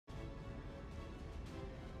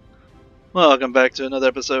Welcome back to another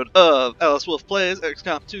episode of Alyswoof Plays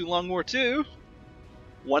XCOM 2 Long War 2.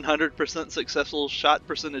 100% successful shot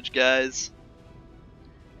percentage, guys.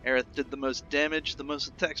 Aerith did the most damage, the most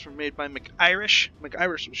attacks were made by McIrish.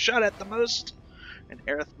 McIrish was shot at the most, and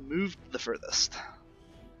Aerith moved the furthest.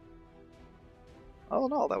 All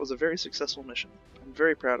in all, that was a very successful mission. I'm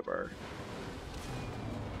very proud of our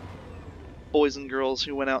boys and girls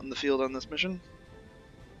who went out in the field on this mission.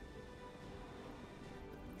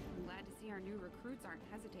 Our new recruits aren't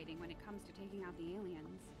hesitating when it comes to taking out the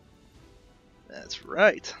aliens. That's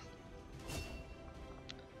right.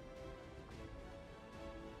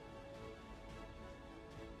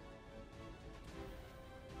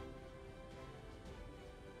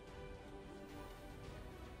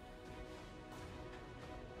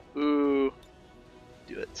 Ooh.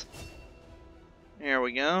 Do it. There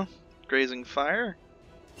we go. Grazing fire.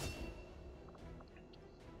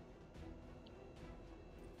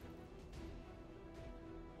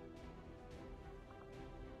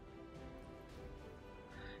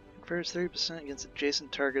 Confers 30% against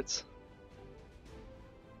adjacent targets.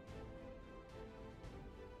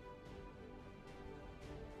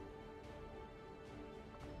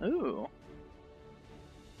 Ooh.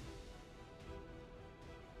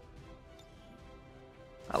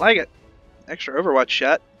 I like it. Extra Overwatch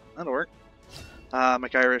shot. That'll work.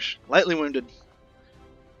 McIrish. Lightly wounded.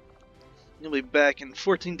 You'll be back in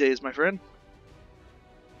 14 days, my friend.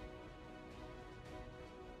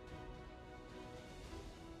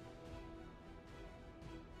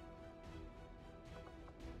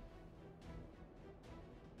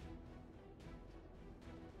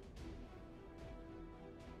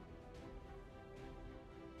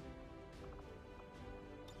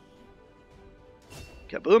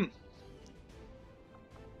 Kaboom!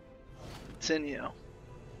 Continue.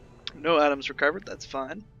 No items recovered, that's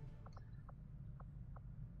fine.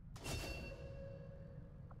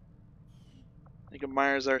 Nico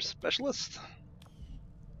Myers, our specialist.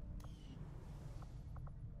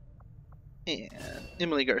 And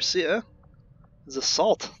Emily Garcia is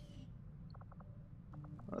Assault.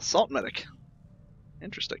 Assault medic.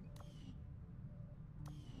 Interesting.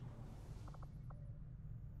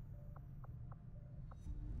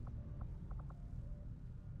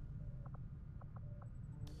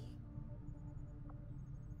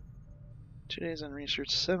 Two days on research,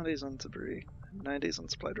 7 days on debris, 9 days on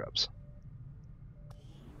supply drops.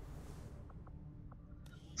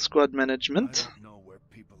 Squad management. I don't know where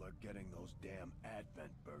people are getting those damn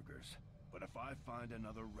Advent burgers, but if I find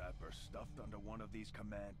another wrapper stuffed under one of these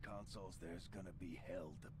command consoles, there's gonna be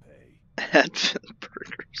hell to pay. Advent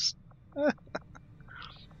burgers.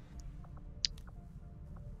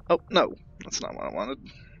 Oh, no. That's not what I wanted.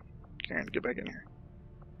 Karen, get back in here.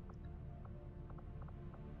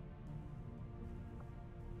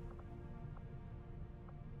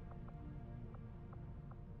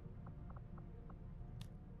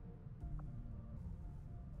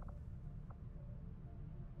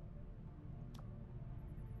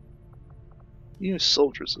 Use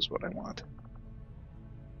soldiers is what I want.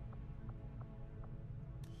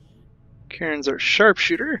 Karen's our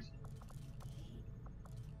sharpshooter.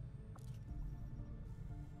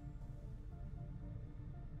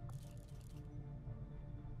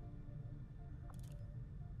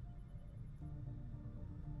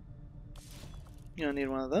 You don't need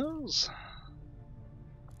one of those.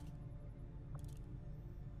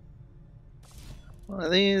 One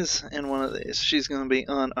of these and one of these. She's going to be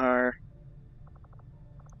on our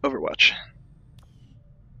Overwatch.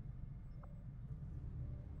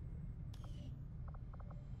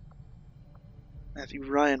 Matthew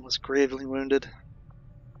Ryan was gravely wounded.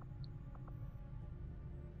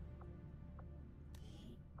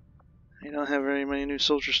 You don't have very many new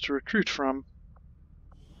soldiers to recruit from.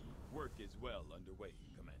 Work is well underway,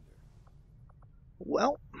 Commander.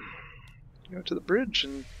 Well, go to the bridge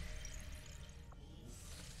and...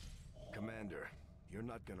 Commander, you're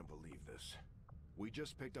not gonna believe this. We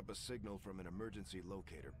just picked up a signal from an emergency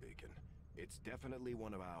locator beacon. It's definitely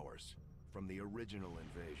one of ours, from the original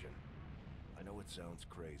invasion. I know it sounds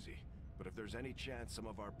crazy, but if there's any chance some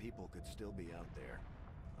of our people could still be out there,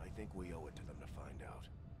 I think we owe it to them to find out.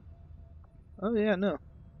 Oh yeah, no.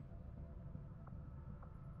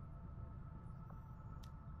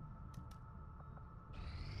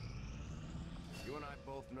 You and I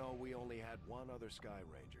both know we only had one other Sky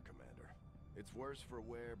Ranger, Commander. It's worse for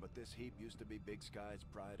wear, but this heap used to be Big Sky's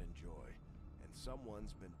pride and joy, and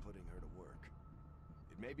someone's been putting her to work.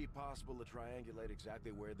 It may be possible to triangulate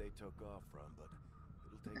exactly where they took off from, but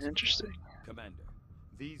it'll take Interesting. Commander,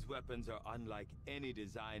 these weapons are unlike any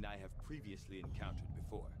design I have previously encountered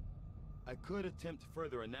before. I could attempt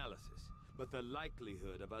further analysis, but the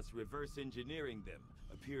likelihood of us reverse engineering them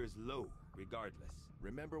appears low regardless.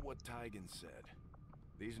 Remember what Tygan said.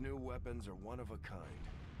 These new weapons are one of a kind.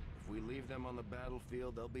 If we leave them on the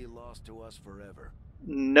battlefield, they'll be lost to us forever.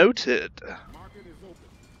 Noted. Market is open.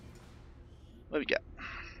 What we got?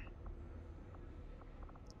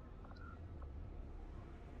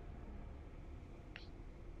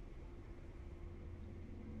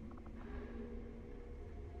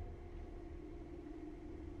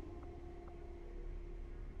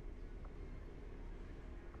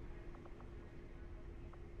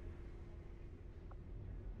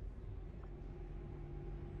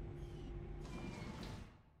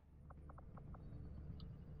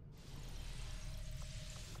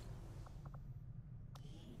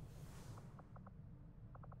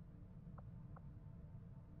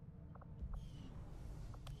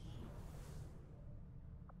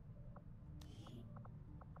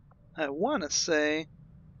 I want to say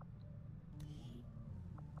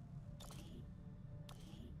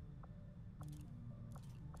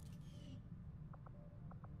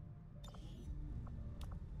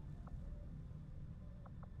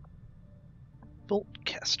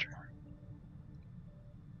Boltcaster.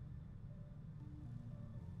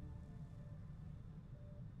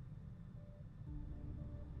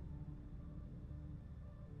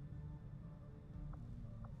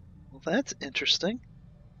 Well, that's interesting.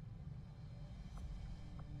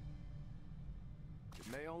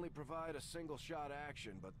 May only provide a single shot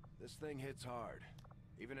action, but this thing hits hard.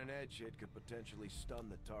 Even an edge hit could potentially stun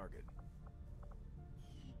the target.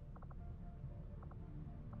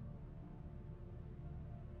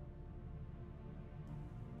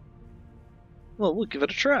 Well, we'll give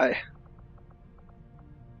it a try.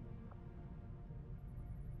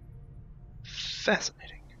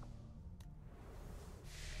 Fascinating.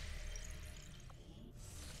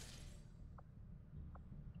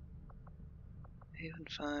 Haven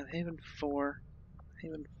 5, Haven 4,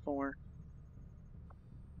 Haven 4.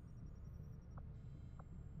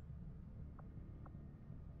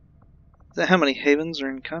 Is that how many Havens are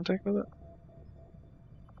in contact with it?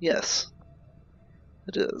 Yes,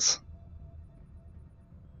 it is.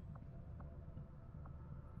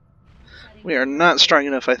 We are not strong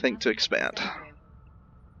enough, I think, to expand.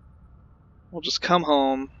 We'll just come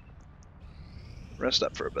home, rest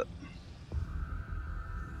up for a bit.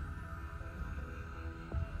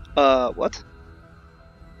 What? So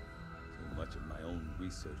much of my own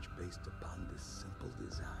research based upon this simple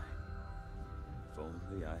design. If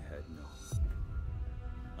only I had known.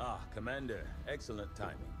 Ah, Commander, excellent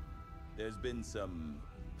timing. There's been some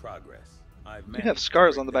progress. You have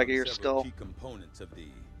scars on the back of your skull. Key components of the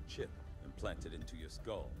chip implanted into your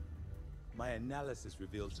skull. My analysis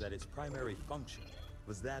reveals that its primary function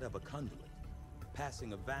was that of a conduit,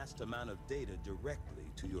 passing a vast amount of data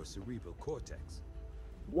directly to your cerebral cortex.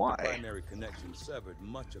 Why? The primary connection severed,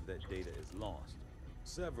 much of that data is lost.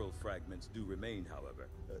 Several fragments do remain, however.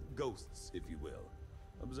 Ghosts, if you will.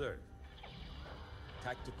 Observe.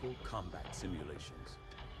 Tactical combat simulations.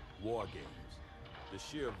 War games. The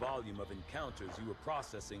sheer volume of encounters you were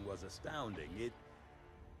processing was astounding.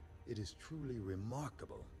 It is truly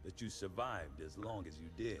remarkable that you survived as long as you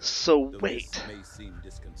did. So Though wait. this may seem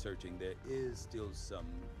disconcerting, there is still some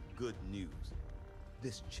good news.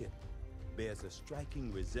 This chip bears a striking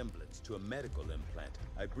resemblance to a medical implant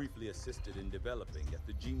I briefly assisted in developing at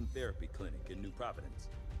the gene therapy clinic in New Providence.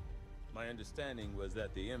 My understanding was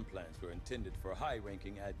that the implants were intended for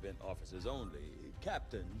high-ranking Advent officers only,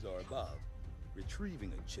 captains or above.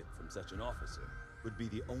 Retrieving a chip from such an officer would be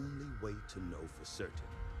the only way to know for certain.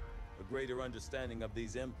 A greater understanding of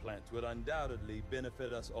these implants would undoubtedly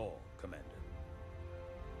benefit us all, Commander.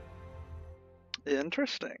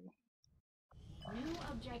 Interesting. New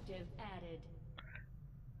objective added.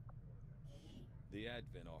 The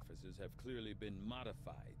Advent officers have clearly been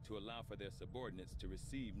modified to allow for their subordinates to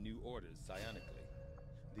receive new orders psionically.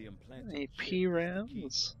 The implanted chip is AP the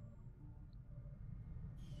rounds.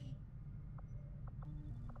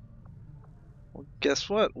 Well, guess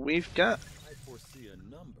what? We've got I foresee a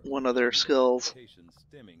number one of their skills. applications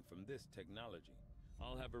stemming from this technology.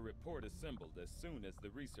 I'll have a report assembled as soon as the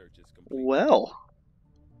research is complete. Well,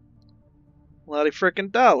 Lottie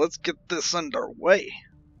frickin' da, let's get this underway.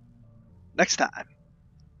 Next time.